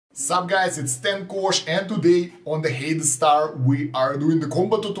Sup guys, it's Kosh, and today on the Hades Star we are doing the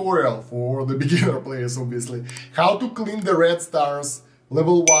combat tutorial for the beginner players, obviously. How to clean the red stars,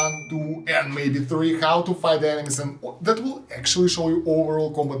 level 1, 2 and maybe 3, how to fight enemies, and that will actually show you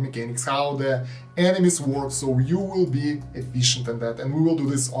overall combat mechanics, how the enemies work, so you will be efficient in that. And we will do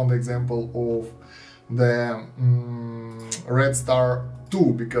this on the example of the red star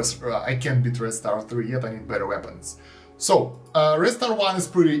 2, because I can't beat red star 3 yet, I need better weapons. So, Red Star 1 is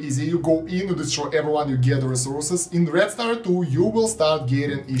pretty easy, you go in, you destroy everyone, you get the resources. In Red Star 2 you will start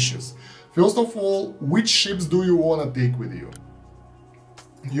getting issues. First of all, which ships do you want to take with you?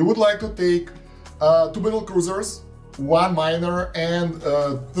 You would like to take 2 battle cruisers, 1 miner and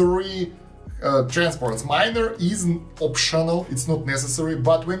 3 transports. Miner is optional, it's not necessary,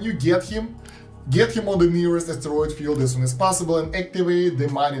 but when you get him on the nearest asteroid field as soon as possible and activate the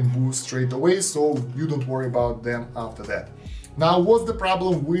mining boost straight away, so you don't worry about them after that. Now, what's the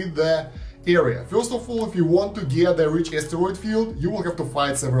problem with the area? First of all, if you want to get the rich asteroid field, you will have to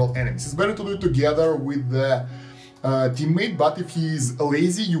fight several enemies. It's better to do it together with the teammate, but if he is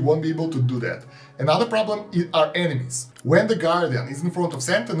lazy, you won't be able to do that. Another problem are enemies. When the Guardian is in front of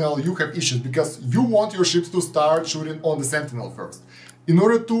Sentinel, you have issues because you want your ships to start shooting on the Sentinel first. In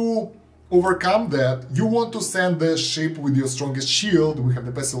order to overcome that, you want to send the ship with your strongest shield. We have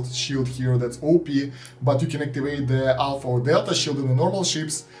the Vessel shield here that's OP, but you can activate the Alpha or Delta shield in the normal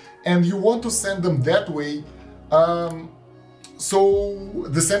ships, and you want to send them that way, so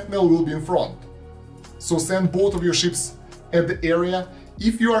the Sentinel will be in front. So send both of your ships at the area.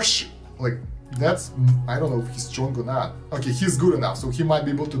 If you are like, that's, I don't know if he's strong or not. Okay, he's good enough, so he might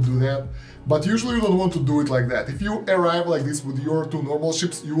be able to do that. But usually you don't want to do it like that. If you arrive like this with your 2 normal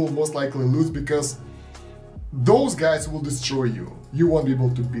ships, you will most likely lose because those guys will destroy you. You won't be able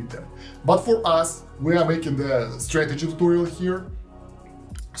to beat them. But for us, we are making the strategy tutorial here.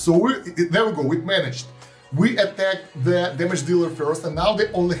 So there we go, we managed. We attacked the damage dealer first, and now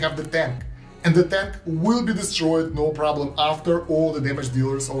they only have the tank. And the tank will be destroyed, no problem, after all the damage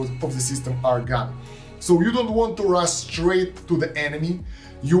dealers of the system are gone. So you don't want to rush straight to the enemy.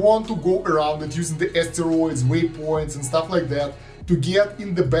 You want to go around it using the asteroids, waypoints and stuff like that to get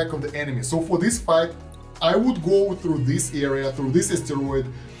in the back of the enemy. So for this fight, I would go through this area, through this asteroid,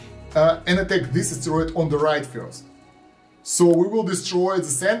 and attack this asteroid on the right first. So we will destroy the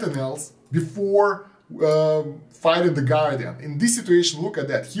sentinels before fighting the Guardian. In this situation, look at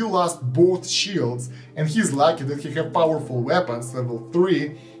that, he lost both shields and he's lucky that he have powerful weapons, level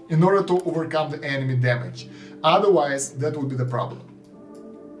 3, in order to overcome the enemy damage. Otherwise, that would be the problem.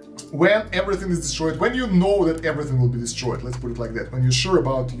 When everything is destroyed, when you know that everything will be destroyed, let's put it like that, when you're sure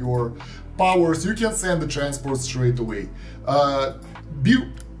about your powers, you can send the transport straight away. Be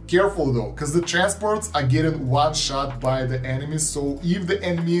careful though, because the transports are getting one shot by the enemies, so if the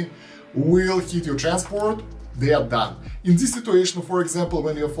enemy will hit your transport, they are done. In this situation, for example,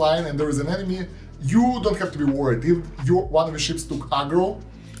 when you're flying and there is an enemy, you don't have to be worried. If one of your ships took aggro,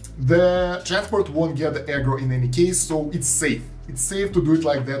 the transport won't get the aggro in any case, so it's safe. It's safe to do it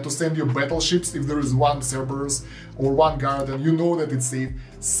like that, to send your battleships. If there is 1 Cerberus or 1 Guardian, you know that it's safe,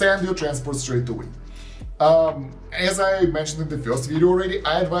 send your transport straight away. As I mentioned in the first video already,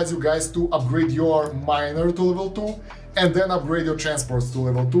 I advise you guys to upgrade your miner to level 2 and then upgrade your transports to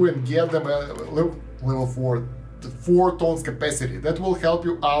level 2 and get them level 4, 4 tons capacity. That will help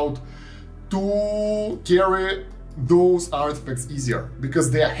you out to carry those artifacts easier,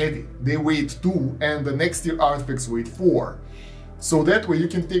 because they are heavy, they weight 2 and the next tier artifacts weight 4. So that way you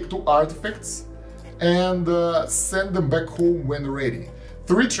can take 2 artifacts and send them back home when ready.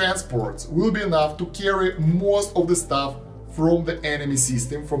 3 transports will be enough to carry most of the stuff from the enemy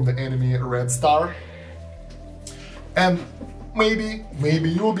system, from the enemy Red Star. And maybe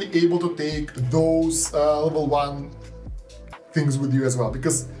you'll be able to take those level 1 things with you as well,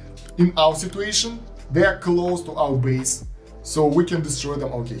 because in our situation, they are close to our base, so we can destroy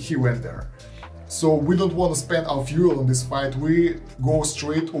them. Okay, he went there. So we don't want to spend our fuel on this fight, we go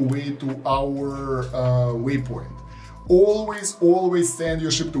straight away to our waypoint. Always send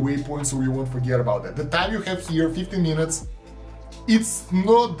your ship to waypoint so you won't forget about that. The time you have here, 15 minutes, it's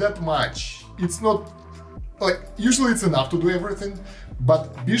not that much. It's not, like, usually it's enough to do everything,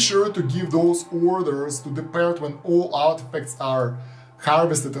 but be sure to give those orders to depart when all artifacts are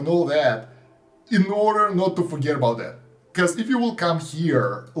harvested and all that, in order not to forget about that. Because if you will come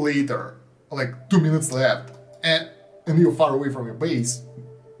here later, like 2 minutes left, and you're far away from your base,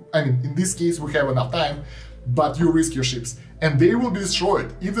 I mean, in this case we have enough time, but you risk your ships, and they will be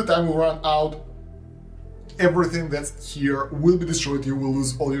destroyed. If the time will run out, everything that's here will be destroyed, you will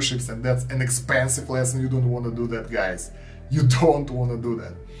lose all your ships, and that's an expensive lesson, you don't want to do that, guys. You don't want to do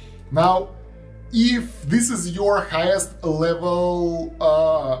that. Now, if this is your highest level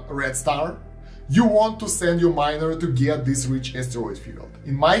red star, you want to send your miner to get this rich asteroid field.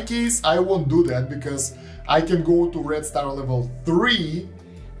 In my case, I won't do that because I can go to red star level 3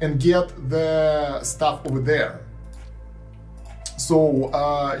 and get the stuff over there. So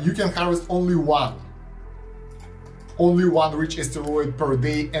you can harvest only one rich asteroid per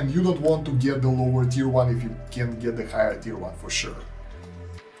day, and you don't want to get the lower tier one if you can get the higher tier one for sure.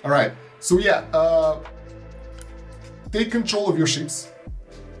 All right, so yeah, take control of your ships.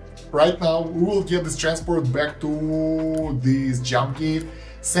 Right now, we will get this transport back to this jump gate,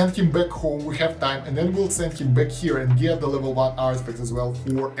 send him back home, we have time, and then we'll send him back here and get the level 1 artifacts as well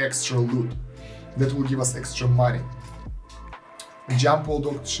for extra loot. That will give us extra money. Jump all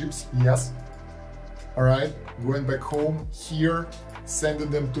docked ships, yes. Alright, going back home here, sending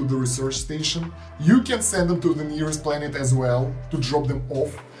them to the research station. You can send them to the nearest planet as well to drop them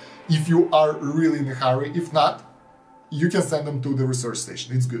off if you are really in a hurry. If not, you can send them to the research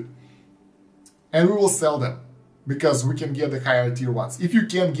station, it's good. And we will sell them, because we can get the higher tier ones. If you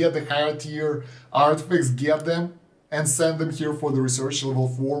can get the higher tier artifacts, get them and send them here for the research level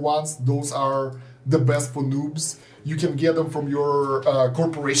 4 ones. Those are the best for noobs. You can get them from your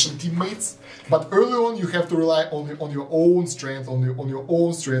corporation teammates, but early on you have to rely only on your own strength, on your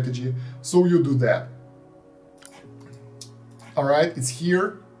own strategy, so you do that. Alright, it's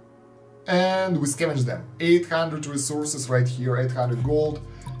here, and we scavenge them. 800 resources right here, 800 gold.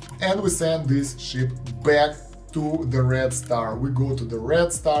 And we send this ship back to the red star. We go to the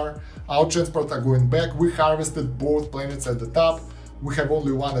red star, our transports are going back, we harvested both planets at the top, we have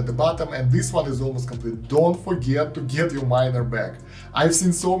only one at the bottom, and this one is almost complete. Don't forget to get your miner back. I've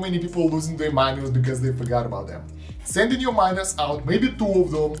seen so many people losing their miners because they forgot about them. Sending your miners out, maybe 2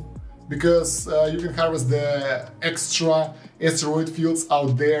 of them, because you can harvest the extra asteroid fields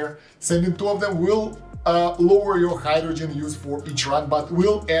out there. Sending 2 of them will lower your hydrogen use for each run, but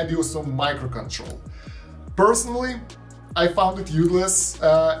will add you some microcontrol. Personally, I found it useless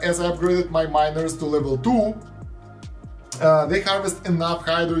as I upgraded my miners to level 2. They harvest enough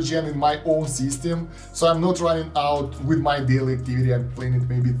hydrogen in my own system, so I'm not running out with my daily activity. I'm playing it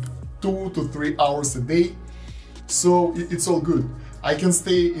maybe 2 to 3 hours a day, so it's all good. I can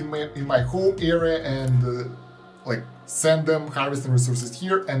stay in my home area and like send them harvesting resources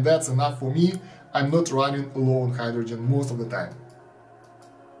here, and that's enough for me. I'm not running low on hydrogen most of the time.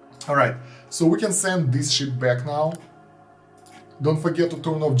 Alright, so we can send this ship back now. Don't forget to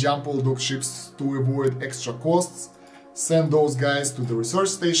turn off jump all dock ships to avoid extra costs. Send those guys to the research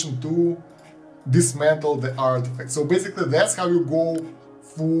station to dismantle the artifact. So basically that's how you go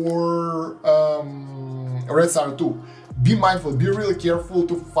for Red Star 2. Be mindful, be really careful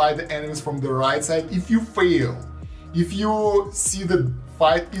to fight the enemies from the right side. If you fail, if you see the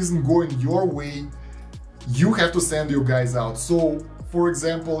fight isn't going your way, you have to send your guys out. So, for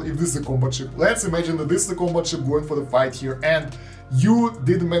example, if this is a combat ship, let's imagine that this is a combat ship going for the fight here, and you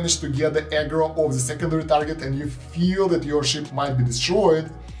did manage to get the aggro of the secondary target and you feel that your ship might be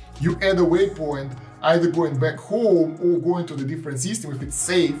destroyed. You add a waypoint, either going back home or going to the different system if it's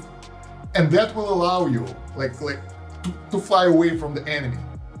safe, and that will allow you to fly away from the enemy.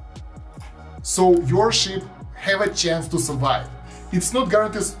 So your ship have a chance to survive. It's not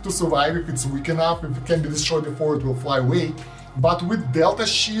guaranteed to survive if it's weak enough, if it can be destroyed before it will fly away, but with Delta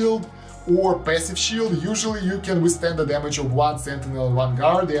Shield or Passive Shield, usually you can withstand the damage of 1 Sentinel and 1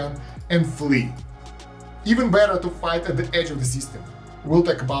 Guardian and flee. Even better to fight at the edge of the system. We'll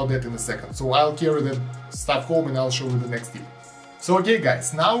talk about that in a second, so I'll carry that stuff home and I'll show you the next tip. So okay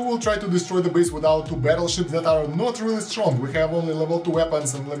guys, now we'll try to destroy the base with our 2 battleships that are not really strong. We have only level 2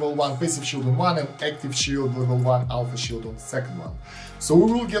 weapons and level 1 passive shield on one and active shield level 1 alpha shield on the second one. So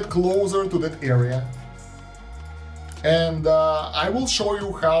we will get closer to that area. And I will show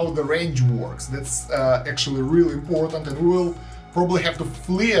you how the range works. That's actually really important, and we will probably have to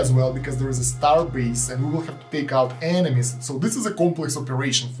flee as well because there is a star base and we will have to take out enemies. So this is a complex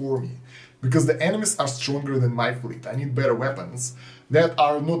operation for me, because the enemies are stronger than my fleet. I need better weapons that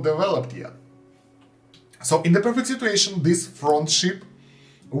are not developed yet. So in the perfect situation, this front ship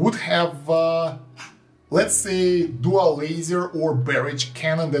would have, let's say, dual laser or barrage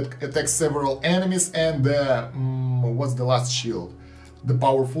cannon that attacks several enemies, and what's the last shield? The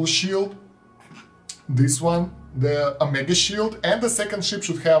powerful shield, this one, the Omega shield, and the second ship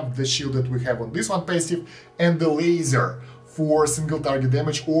should have the shield that we have on this one, passive, and the laser for single target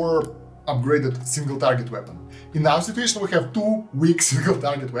damage or upgraded single target weapon. In our situation we have 2 weak single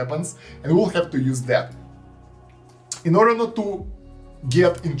target weapons and we'll have to use that. In order not to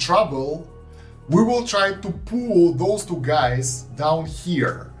get in trouble, we will try to pull those two guys down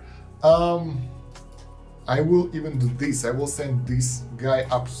here. I will even do this. I will send this guy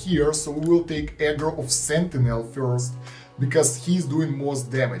up here, so we will take aggro of Sentinel first, because he's doing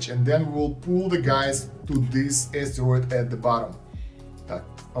most damage, and then we will pull the guys to this asteroid at the bottom.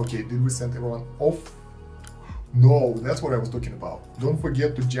 Okay, did we send everyone off? No, that's what I was talking about. Don't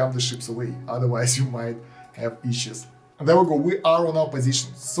forget to jump the ships away, otherwise you might have issues. And there we go, we are on our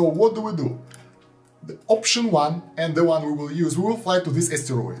position. So what do? The option 1 and the one we will use, we will fly to this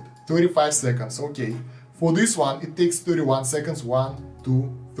asteroid. 35 seconds, okay. For this one, it takes 31 seconds. 1,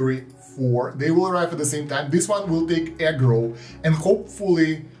 2, 3, 4. They will arrive at the same time. This one will take aggro and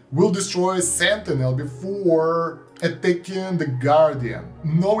hopefully will destroy Sentinel before attacking the Guardian.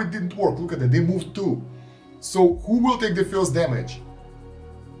 No, it didn't work. Look at that. They moved 2. So who will take the first damage?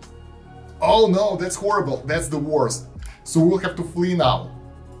 Oh no, that's horrible. That's the worst. So we'll have to flee now.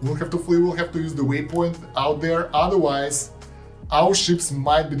 We'll have to flee. We'll have to use the waypoint out there. Otherwise, our ships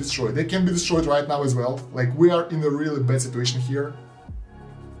might be destroyed. They can be destroyed right now as well. Like, we are in a really bad situation here.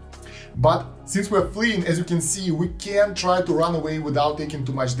 But since we're fleeing, as you can see, we can try to run away without taking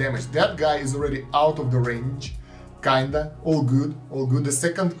too much damage. That guy is already out of the range. Kinda. All good. All good. The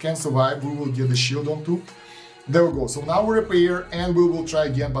second can survive. We will get the shield on too. There we go. So now we repair and we will try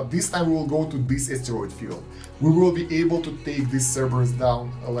again. But this time we will go to this asteroid field. We will be able to take these Cerberus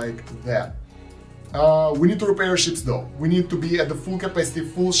down like that. We need to repair ships though. We need to be at the full capacity,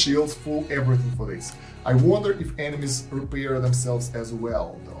 full shields, full everything for this. I wonder if enemies repair themselves as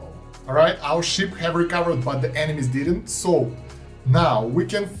well though. Alright, our ship have recovered but the enemies didn't. So now we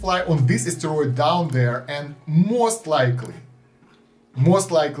can fly on this asteroid down there and most likely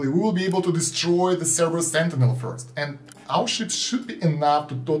we will be able to destroy the Cerberus Sentinel first. And our ships should be enough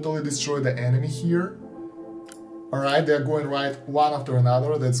to totally destroy the enemy here. Alright, they're going right one after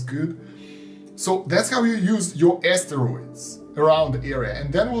another, that's good. So that's how you use your asteroids around the area,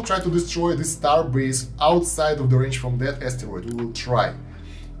 and then we'll try to destroy this star base outside of the range from that asteroid. We will try.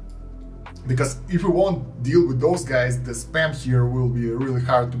 Because if we won't deal with those guys, the spam here will be really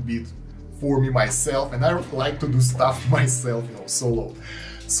hard to beat for me myself, and I like to do stuff myself, you know, solo.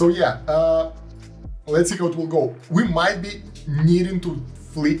 So yeah, let's see how it will go. We might be needing to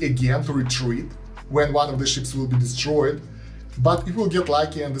flee again to retreat when one of the ships will be destroyed. But if we'll get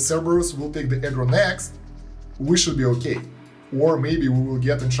lucky and the Cerberus will take the aggro next, we should be okay. Or maybe we will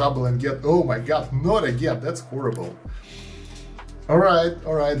get in trouble and get... Oh my god, not again, that's horrible. Alright,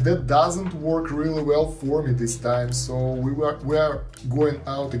 that doesn't work really well for me this time, so we are going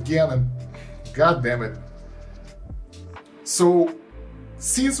out again and... God damn it. So,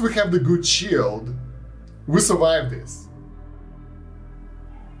 since we have the good shield, we survived this.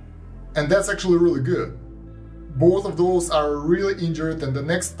 And that's actually really good. Both of those are really injured, and the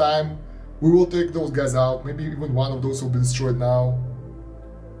next time we will take those guys out. Maybe even one of those will be destroyed now.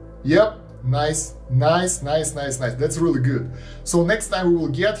 Yep, nice. That's really good. So next time we will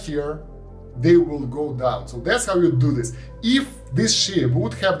get here, they will go down. So that's how you do this. If this ship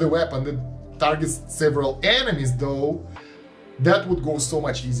would have the weapon that targets several enemies though, that would go so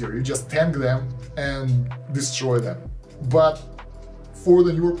much easier. You just tank them and destroy them. But for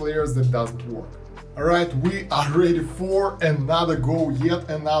the newer players, that doesn't work. Alright, we are ready for another go, yet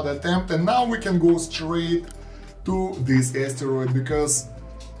another attempt, and now we can go straight to this asteroid because,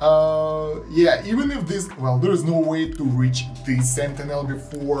 yeah, even if this, well, there is no way to reach the Sentinel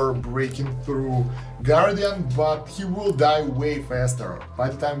before breaking through Guardian, but he will die way faster. By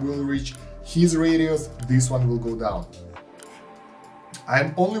the time we'll reach his radius, this one will go down.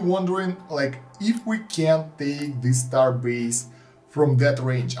 I'm only wondering, like, if we can take this star base from that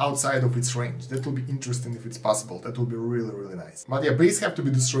range, outside of its range. That will be interesting if it's possible. That will be really nice. But yeah, base have to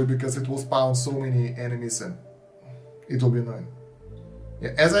be destroyed because it will spawn so many enemies and it will be annoying.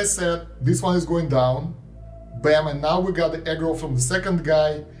 Yeah, as I said, this one is going down. Bam, and now we got the aggro from the second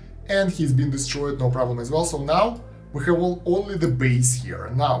guy and he's been destroyed, no problem as well. So now we have only the base here.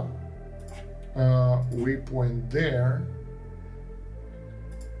 Now, waypoint there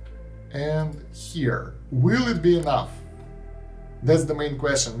and here. Will it be enough? That's the main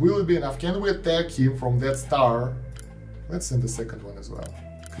question. Will it be enough? Can we attack him from that star? Let's send the second one as well,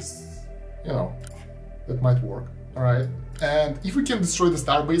 because, you know, that might work. Alright, and if we can destroy the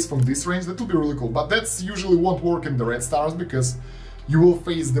star base from this range, that will be really cool. But that's usually won't work in the red stars, because you will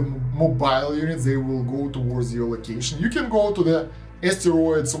face the mobile units, they will go towards your location. You can go to the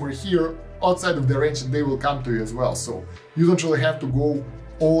asteroid somewhere here, outside of the range, and they will come to you as well. So you don't really have to go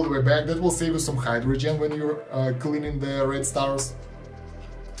all the way back. That will save you some hydrogen when you're cleaning the red stars.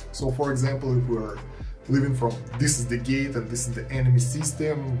 So for example, if we're leaving from this is the gate and this is the enemy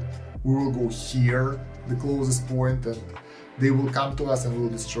system, we will go here, the closest point, and they will come to us and we will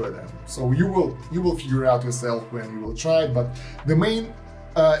destroy them. So you will figure out yourself when you will try it, but the main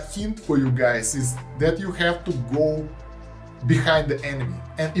hint for you guys is that you have to go behind the enemy,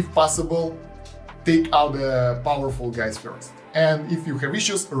 and if possible, take out the powerful guys first. And if you have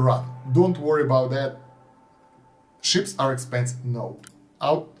issues, run. Don't worry about that. Ships are expensive. No.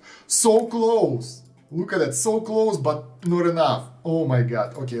 Out. So close. Look at that. So close, but not enough. Oh my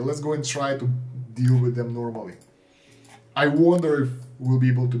god. Okay, let's go and try to deal with them normally. I wonder if we'll be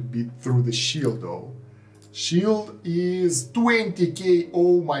able to beat through the shield though. Shield is 20k.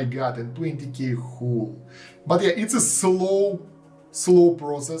 Oh my god, and 20k hull. But yeah, it's a slow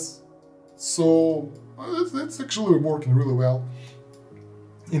process. So that's actually working really well.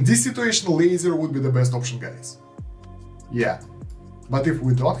 In this situation, laser would be the best option, guys. Yeah. But if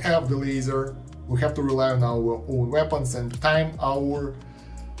we don't have the laser, we have to rely on our own weapons and time our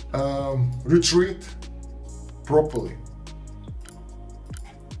retreat properly.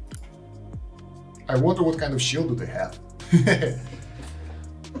 I wonder what kind of shield do they have.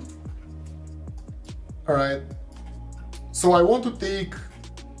 Alright. So I want to take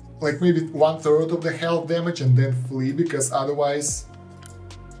like maybe 1/3 of the health damage and then flee, because otherwise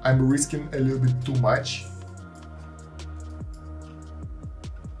I'm risking a little bit too much.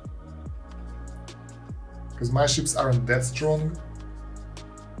 Because my ships aren't that strong.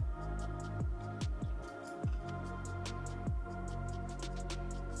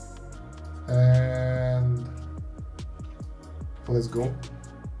 And let's go.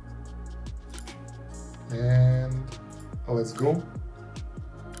 And let's go.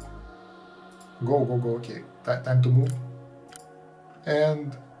 Go, okay. Time to move.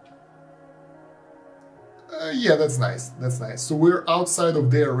 And yeah, that's nice. So we're outside of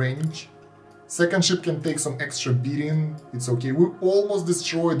their range. Second ship can take some extra beating. It's okay. We almost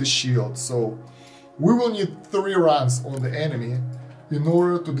destroyed the shield, so we will need 3 runs on the enemy in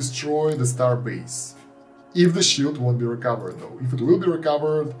order to destroy the star base. If the shield won't be recovered though. If it will be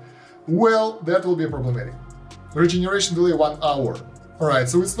recovered, well, that will be problematic. Regeneration delay 1 hour. Alright,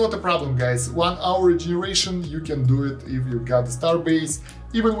 so it's not a problem, guys. 1 hour regeneration, you can do it if you got the star base,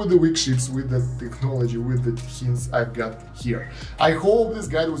 even with the weak ships, with the technology, with the hints I've got here. I hope this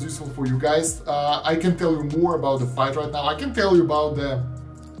guide was useful for you guys. I can tell you more about the fight right now. I can tell you about the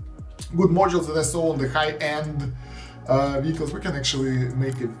good modules that I saw on the high-end vehicles. We can actually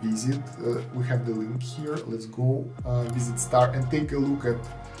make a visit. We have the link here. Let's go visit Star and take a look at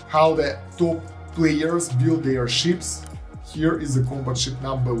how the top players build their ships. Here is the combat ship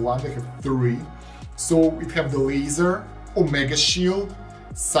number 1, they have 3. So we have the laser, Omega shield,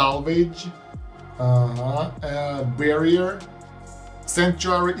 salvage, barrier,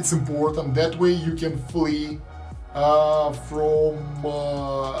 sanctuary. It's important, that way you can flee from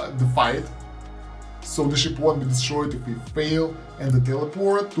the fight. So the ship won't be destroyed if we fail, and the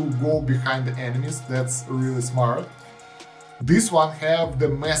teleport to go behind the enemies. That's really smart. This one have the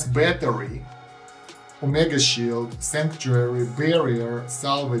mass battery, Omega shield, sanctuary, barrier,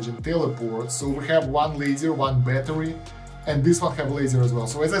 salvage and teleport. So we have 1 laser, 1 battery, and this one have laser as well.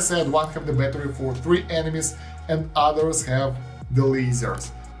 So as I said, one have the battery for 3 enemies and others have the lasers.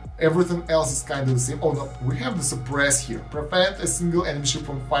 Everything else is kind of the same. Oh no, we have the suppress here. Prevent a single enemy ship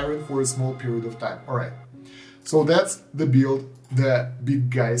from firing for a small period of time. Alright, so that's the build the big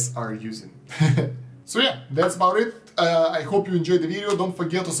guys are using. So yeah, that's about it. I hope you enjoyed the video. Don't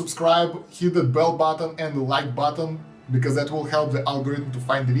forget to subscribe, hit that bell button and the like button, because that will help the algorithm to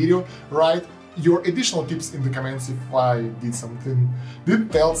find the video. Write your additional tips in the comments if I did something, didn't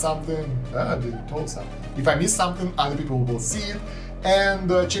tell something, didn't told something. If I missed something, other people will see it. And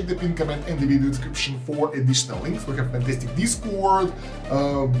check the pinned comment in the video description for additional links. We have fantastic Discord,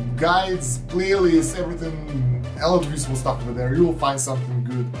 guides, playlists, everything, a lot of useful stuff over there. You will find something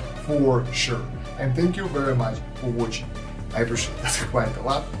good for sure. And thank you very much for watching. I appreciate that quite a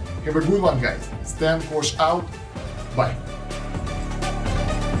lot. Have a good one, guys. Stan Kosh out. Bye.